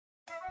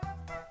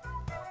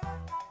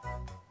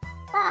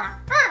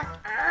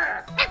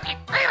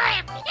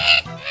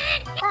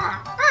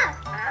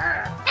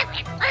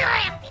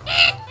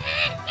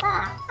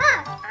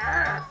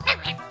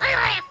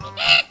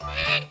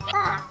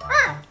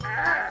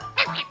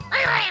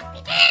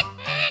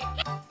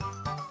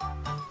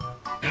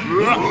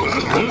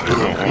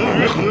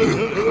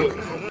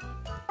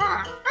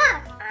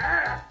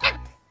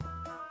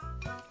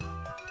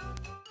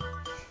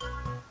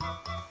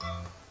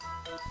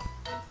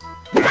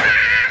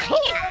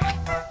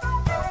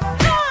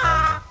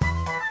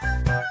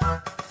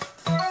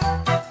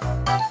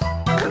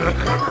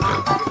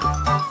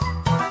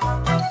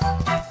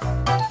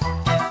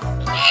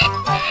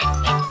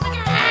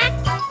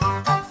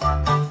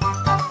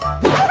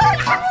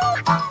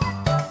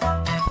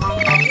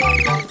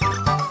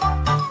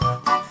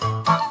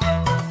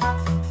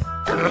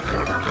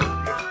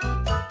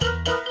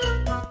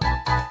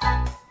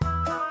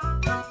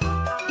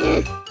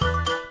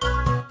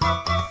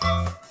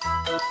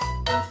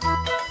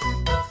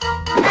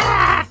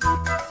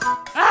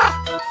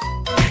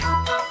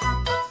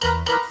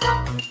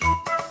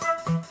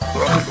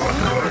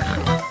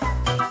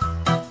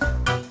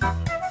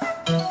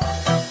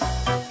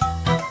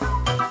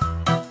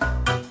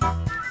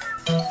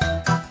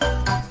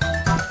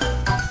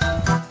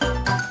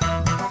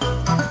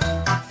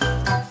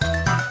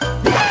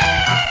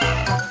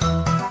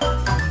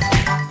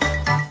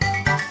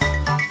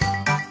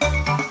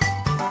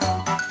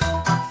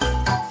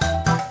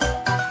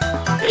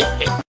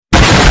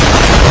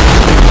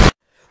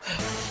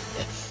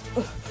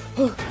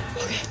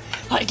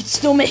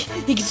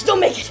He can still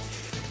make it.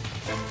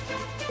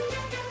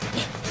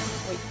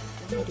 Wait,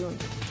 what am I doing?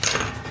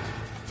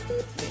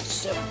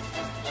 So.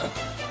 Oh,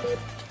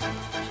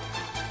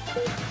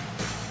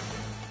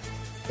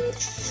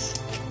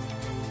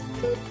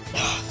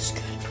 that's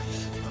good.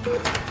 Put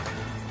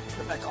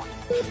it back on.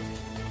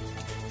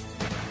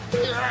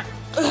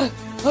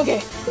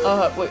 Okay.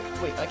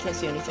 Wait, I can't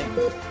see anything.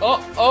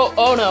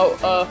 Oh no.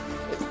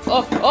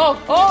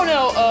 Oh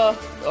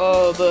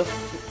no. The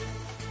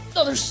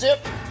other sip.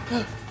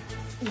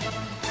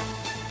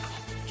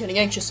 Getting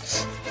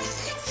anxious.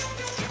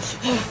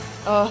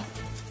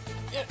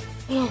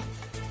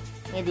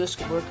 Maybe this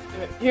could work.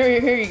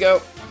 Here you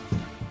go.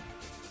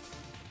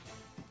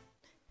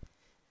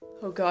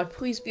 Oh God,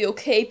 please be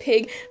okay,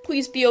 pig.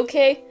 Please be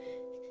okay.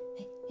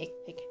 Hey.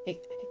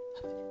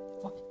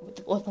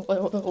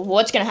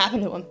 What's gonna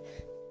happen to him?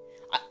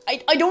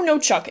 I don't know,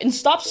 Chuck, and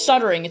stop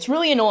stuttering. It's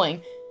really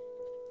annoying.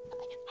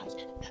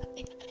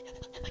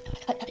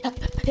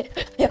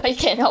 I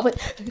can't help it.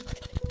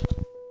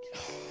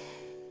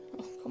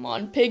 Come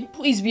on, pig,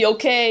 please be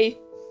okay.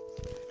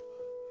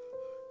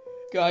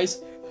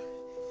 Guys,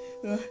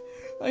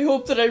 I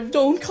hope that I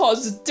don't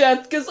cause his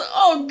death, because,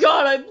 oh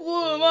God, I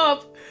blew him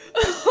up.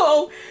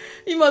 Oh,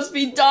 he must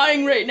be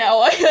dying right now.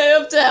 I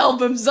have to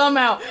help him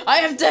somehow. I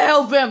have to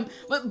help him.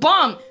 But,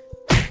 Bomb,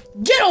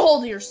 get a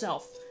hold of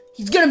yourself.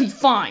 He's gonna be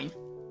fine.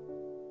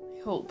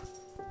 I hope.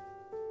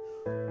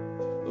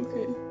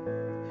 Okay,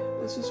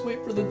 let's just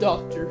wait for the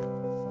doctor.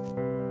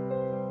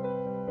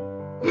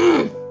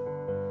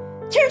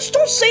 Terence,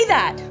 don't say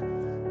that!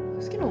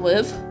 He's gonna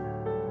live,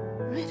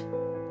 right?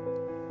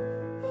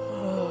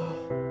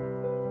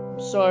 I'm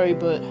sorry,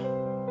 but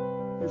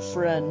your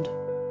friend,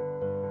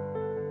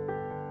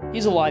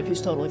 he's alive,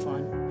 he's totally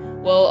fine.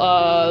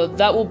 Well,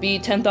 that will be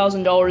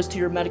 $10,000 to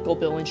your medical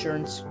bill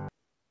insurance.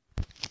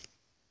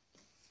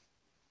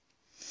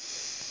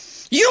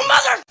 You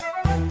mother!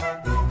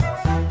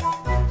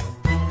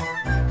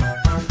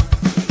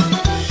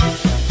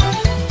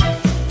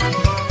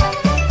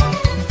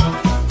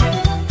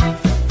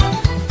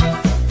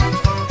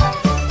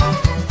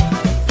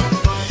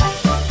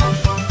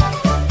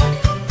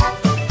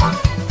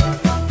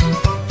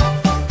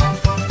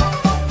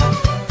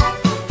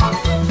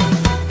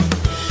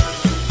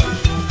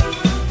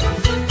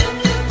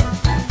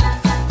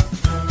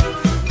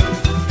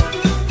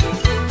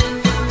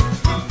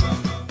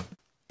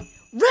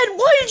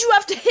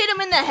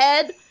 The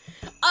head.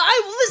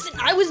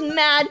 I was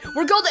mad.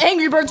 We're called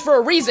Angry Birds for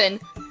a reason.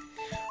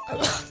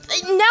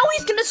 Now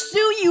he's gonna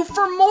sue you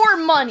for more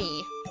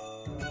money.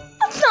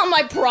 That's not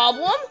my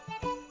problem.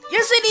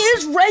 Yes, it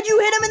is, Red. You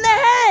hit him in the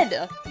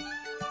head.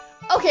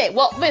 Okay,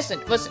 well, listen.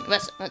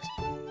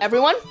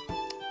 Everyone,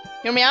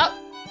 hear me out.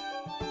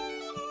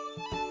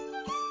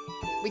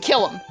 We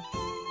kill him.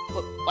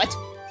 What?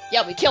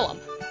 Yeah, we kill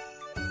him.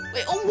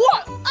 Wait,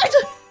 what?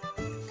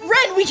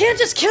 Red, we can't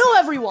just kill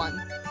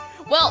everyone.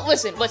 Well,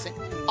 listen.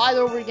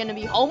 Either we're gonna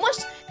be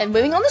homeless and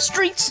living on the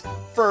streets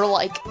for,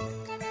 like,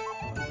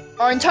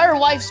 our entire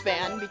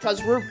lifespan,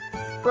 because we're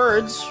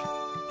birds,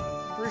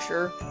 for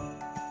sure.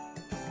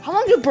 How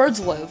long do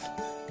birds live?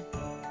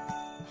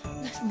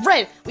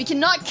 Red, we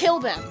cannot kill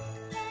them.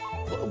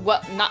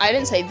 Well, I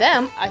didn't say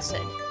them, I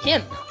said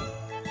him.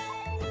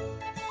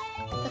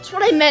 That's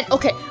what I meant.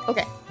 Okay. Oh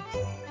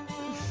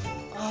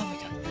my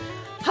God.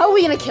 How are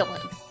we gonna kill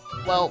him?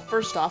 Well,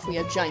 first off, we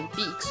have giant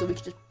beaks, so we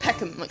can just peck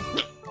him like...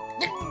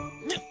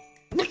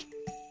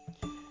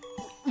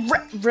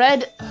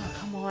 Red, oh,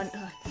 come on.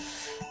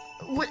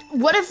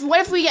 What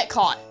if we get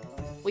caught?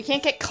 We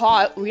can't get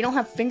caught. We don't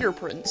have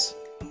fingerprints.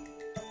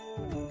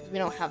 We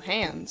don't have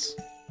hands.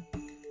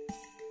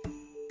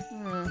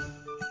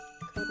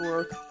 Could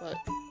work, but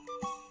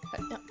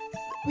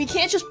we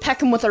can't just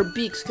peck him with our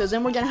beaks, because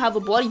then we're gonna have a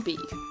bloody beak.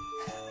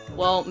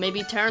 Well,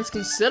 maybe Terence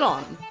can sit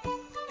on him.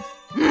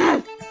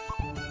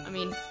 I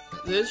mean,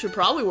 this should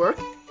probably work.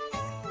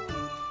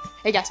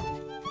 Hey guys,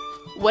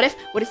 what if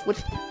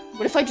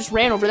I just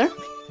ran over there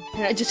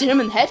and I just hit him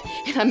in the head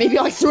and I maybe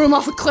like threw him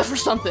off a cliff or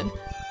something?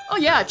 Oh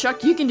yeah,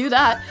 Chuck, you can do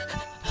that.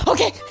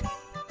 Okay.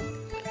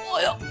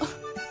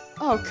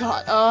 Oh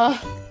god.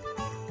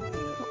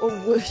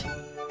 Wood.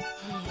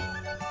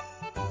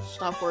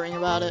 Stop worrying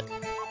about it.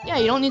 Yeah,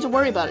 you don't need to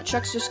worry about it.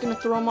 Chuck's just gonna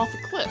throw him off a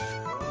cliff.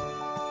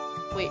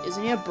 Wait,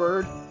 isn't he a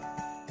bird?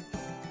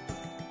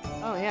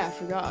 Oh yeah, I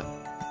forgot.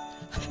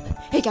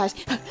 Hey guys,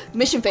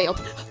 mission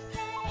failed.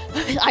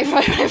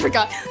 I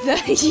forgot that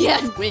he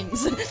had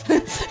wings.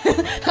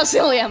 How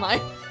silly am I?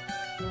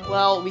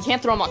 Well, we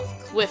can't throw him off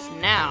the cliff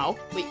now.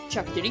 Wait,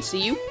 Chuck, did he see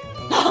you?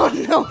 Oh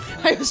no,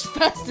 I was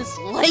fast as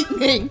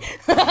lightning.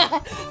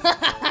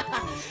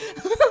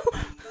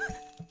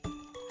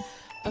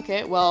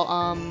 Okay, well,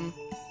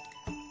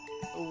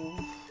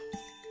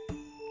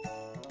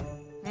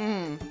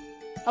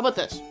 How about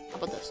this?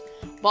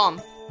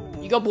 Bomb,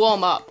 you go blow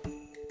him up.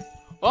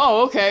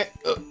 Oh, okay.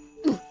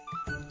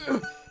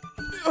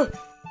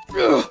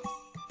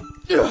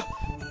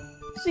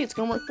 See, it's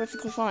gonna work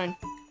perfectly fine.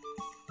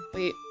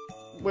 Wait,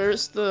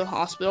 where's the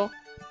hospital?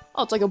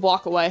 Oh, it's like a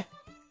block away.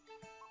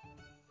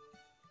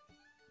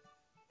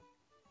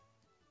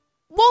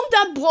 Won't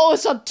that blow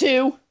us up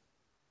too?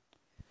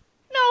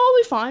 No, we'll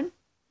be fine.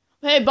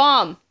 Hey,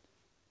 Bomb.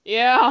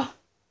 Yeah.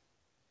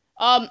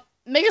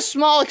 Make a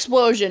small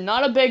explosion,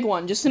 not a big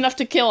one, just enough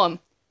to kill him.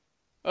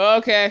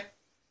 Okay.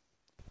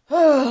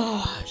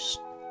 Just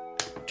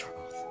turn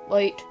off the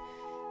light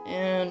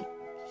and.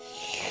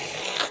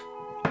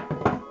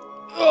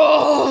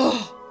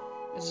 Oh,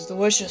 this is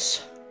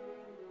delicious.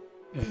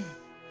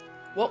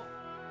 Well,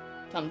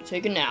 time to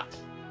take a nap.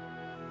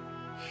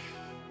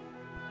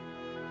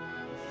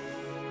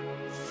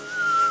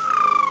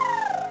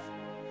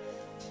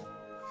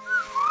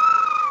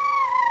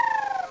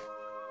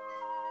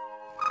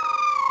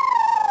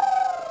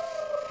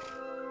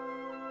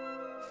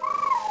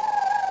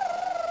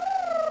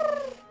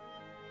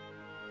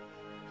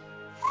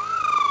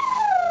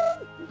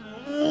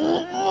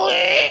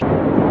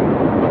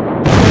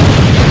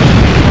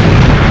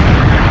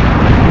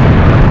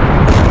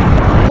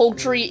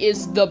 Poultry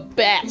is the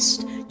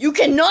best. You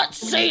cannot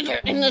say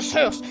that in this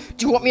house.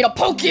 Do you want me to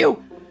poke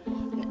you?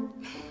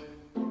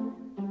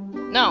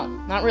 No,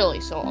 not really,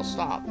 so I'll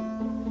stop.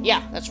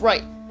 Yeah, that's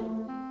right.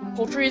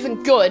 Poultry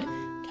isn't good,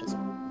 because,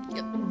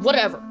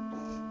 whatever.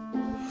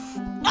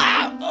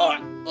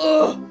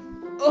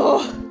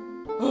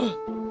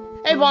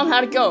 Hey, Mom,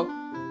 how'd it go?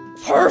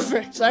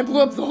 Perfect! I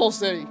blew up the whole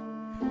city.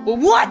 Well,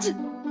 what?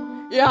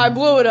 Yeah, I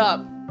blew it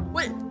up.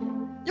 Wait,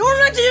 you were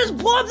meant to just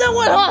blow up that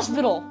one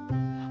hospital!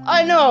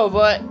 I know,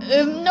 but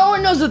no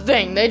one knows a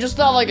thing. They just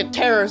thought like a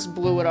terrorist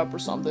blew it up or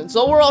something,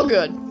 so we're all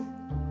good.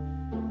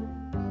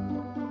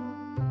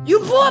 You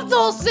blew up the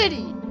whole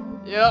city!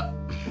 Yep.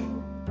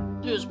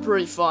 It was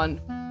pretty fun.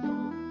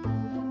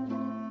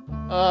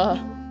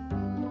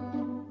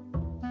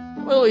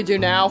 What do we do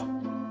now?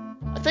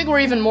 I think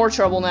we're even more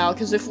trouble now,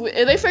 because if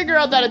they figure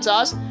out that it's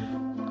us,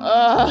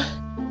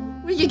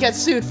 we could get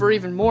sued for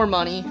even more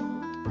money.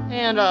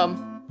 And,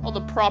 all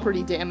the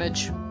property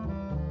damage.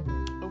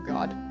 Oh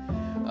god.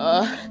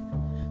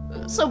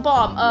 So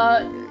Bob,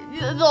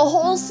 the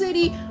whole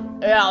city,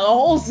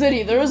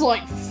 there was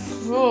like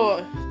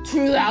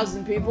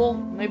 2,000 people,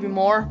 maybe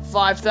more,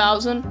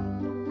 5,000.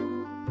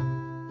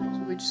 So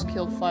we just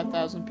killed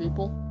 5,000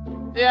 people.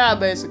 Yeah,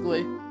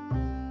 basically. Do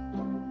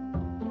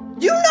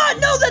you not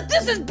know that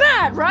this is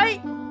bad,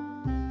 right?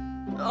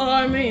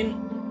 I mean,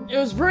 it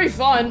was pretty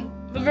fun,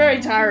 but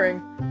very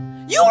tiring.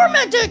 You were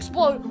meant to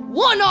explode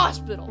one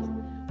hospital!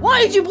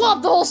 Why did you blow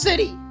up the whole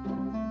city?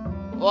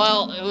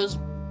 Well, it was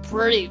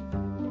pretty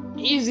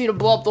easy to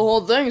blow up the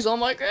whole thing, so I'm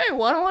like, hey,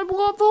 why don't I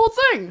blow up the whole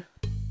thing?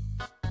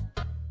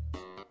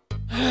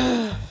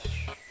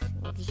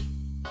 I'll just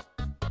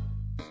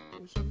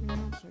do something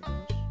else, I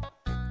guess.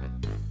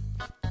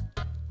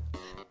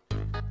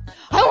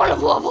 I want to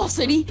blow up the whole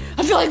city!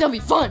 I feel like that'd be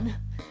fun!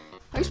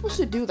 How are you supposed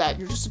to do that?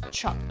 You're just a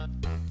Chuck.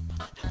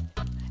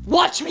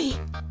 Watch me!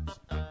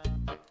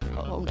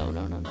 Oh, no.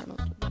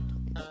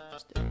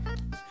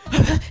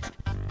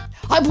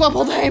 I blew up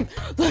all the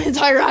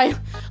entire I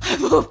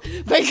blew up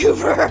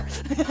Vancouver!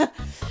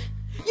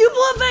 You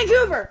blew up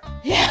Vancouver!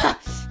 Yeah!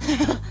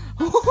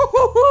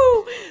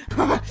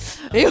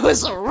 It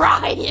was a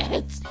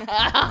riot!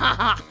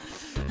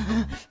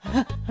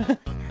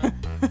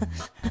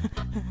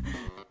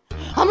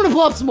 I'm gonna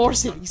blow up some more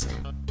cities.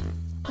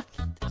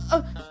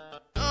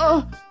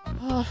 I'll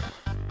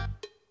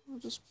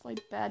just play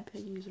Bad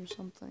Piggies or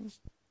something.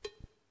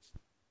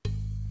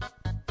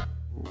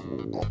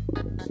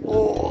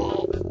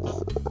 Oh.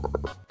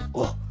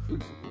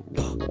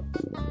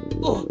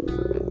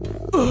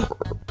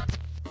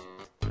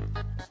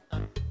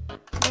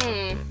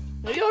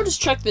 I'll just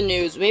check the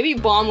news. Maybe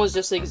Bomb was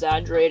just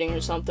exaggerating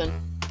or something.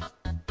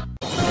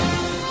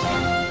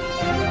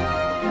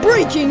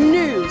 Breaking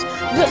news!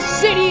 The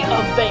city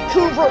of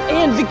Vancouver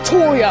and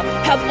Victoria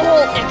have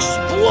all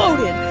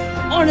exploded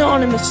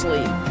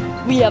anonymously.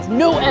 We have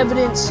no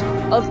evidence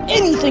of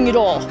anything at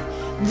all.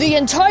 The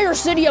entire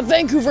city of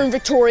Vancouver and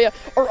Victoria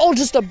are all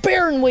just a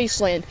barren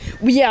wasteland.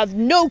 We have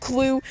no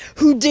clue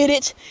who did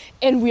it,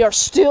 and we are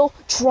still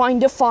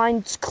trying to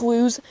find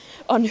clues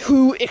on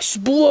who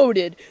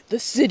exploded the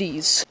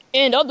cities.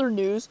 And other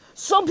news,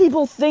 some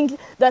people think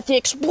that the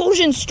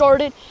explosion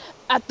started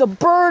at the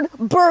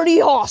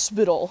Birdie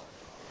Hospital.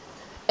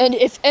 And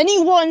if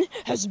anyone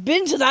has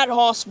been to that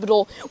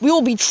hospital, we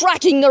will be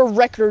tracking their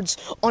records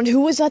on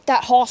who is at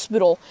that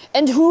hospital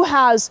and who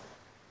has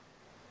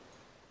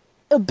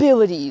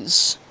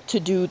abilities to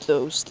do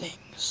those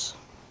things.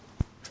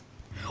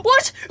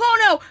 What?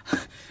 Oh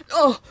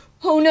no!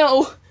 Oh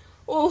no!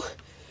 Oh,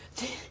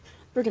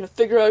 they're gonna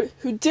figure out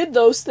who did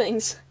those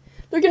things.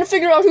 They're gonna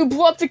figure out who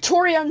blew up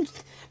Victoria and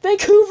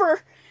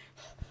Vancouver.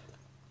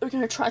 They're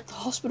gonna track the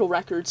hospital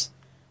records.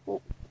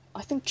 Well,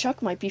 I think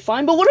Chuck might be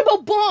fine, but what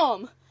about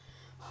Bomb?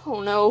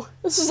 Oh no,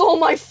 this is all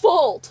my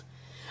fault.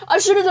 I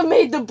shouldn't have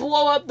made them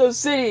blow up those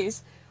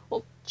cities.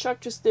 Well, Chuck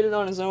just did it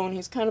on his own.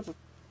 He's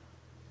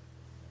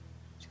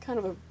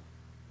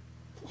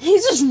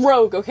just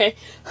rogue, okay?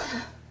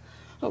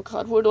 Oh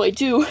god, what do I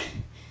do?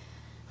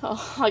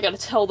 Oh, I gotta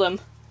tell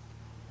them.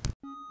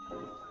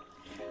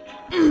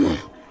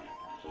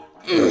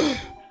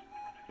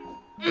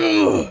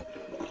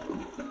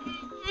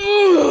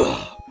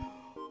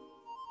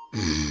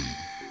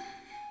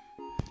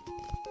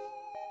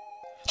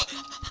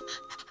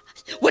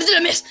 What did I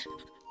miss?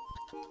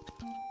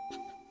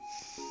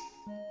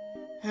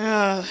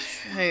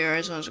 Hey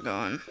guys, how's it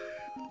going?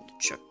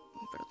 Check.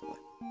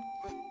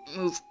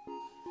 Move.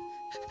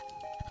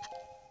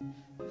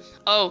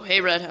 Oh,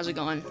 hey Red, how's it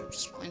going?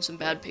 Just playing some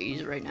Bad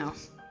Piggies right now.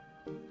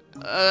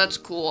 That's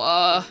cool.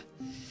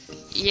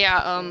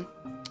 Yeah,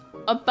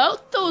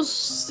 about those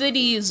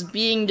cities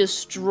being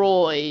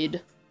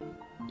destroyed.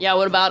 Yeah,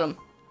 what about them?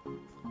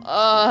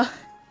 I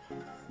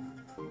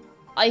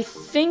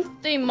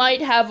think they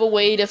might have a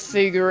way to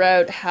figure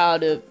out how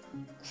to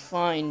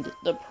find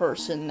the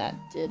person that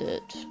did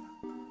it.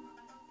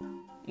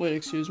 Wait,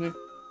 excuse me?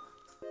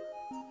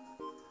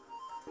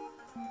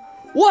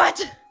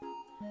 What?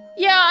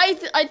 Yeah,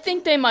 I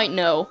think they might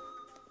know.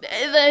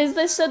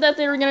 They said that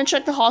they were gonna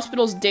check the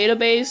hospital's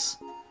database.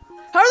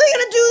 How are they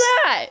gonna do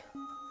that?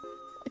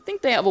 I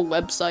think they have a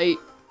website.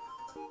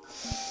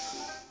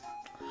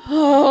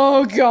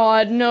 Oh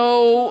god,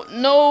 no.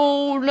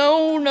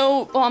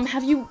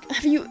 Have you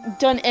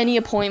done any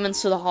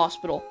appointments to the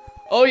hospital?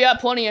 Oh yeah,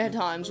 plenty of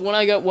times. When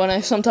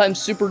I sometimes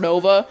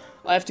supernova,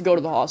 I have to go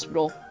to the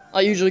hospital.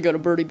 I usually go to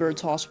Birdie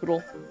Bird's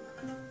hospital.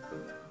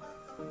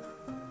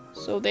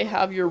 So they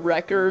have your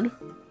record?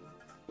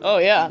 Oh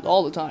yeah,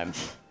 all the time.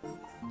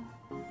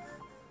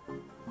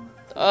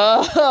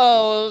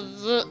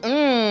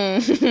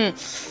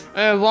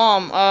 Hey,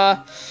 Mom,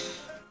 I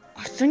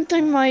think they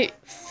might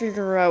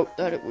figure out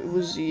that it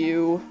was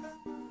you.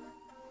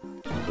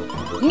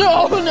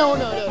 No,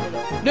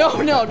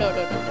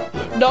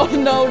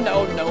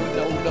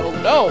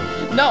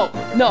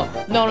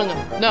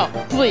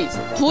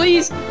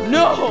 please,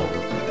 no!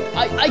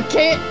 I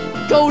can't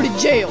go to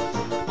jail.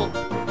 Well,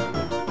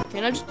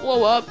 can I just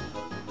blow up?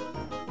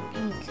 I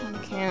kinda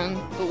can.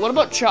 But what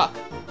about Chuck?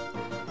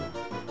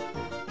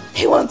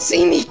 He won't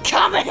see me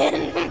coming!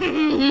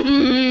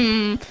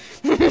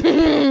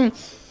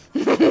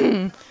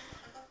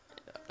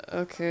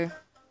 Okay.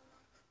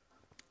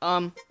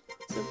 So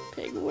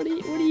Pig, what do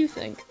you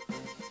think?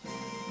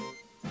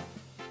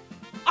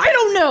 I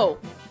don't know!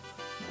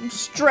 I'm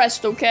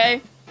stressed,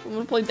 okay? I'm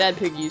gonna play Bad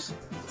Piggies.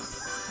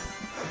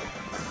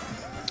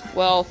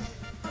 Well,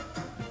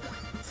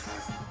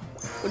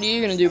 what are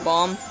you gonna do,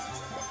 Bomb?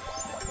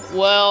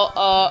 Well,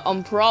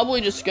 I'm probably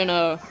just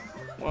gonna,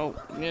 well,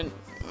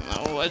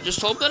 I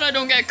just hope that I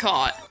don't get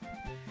caught.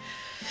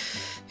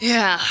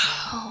 Yeah,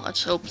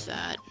 let's hope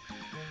that.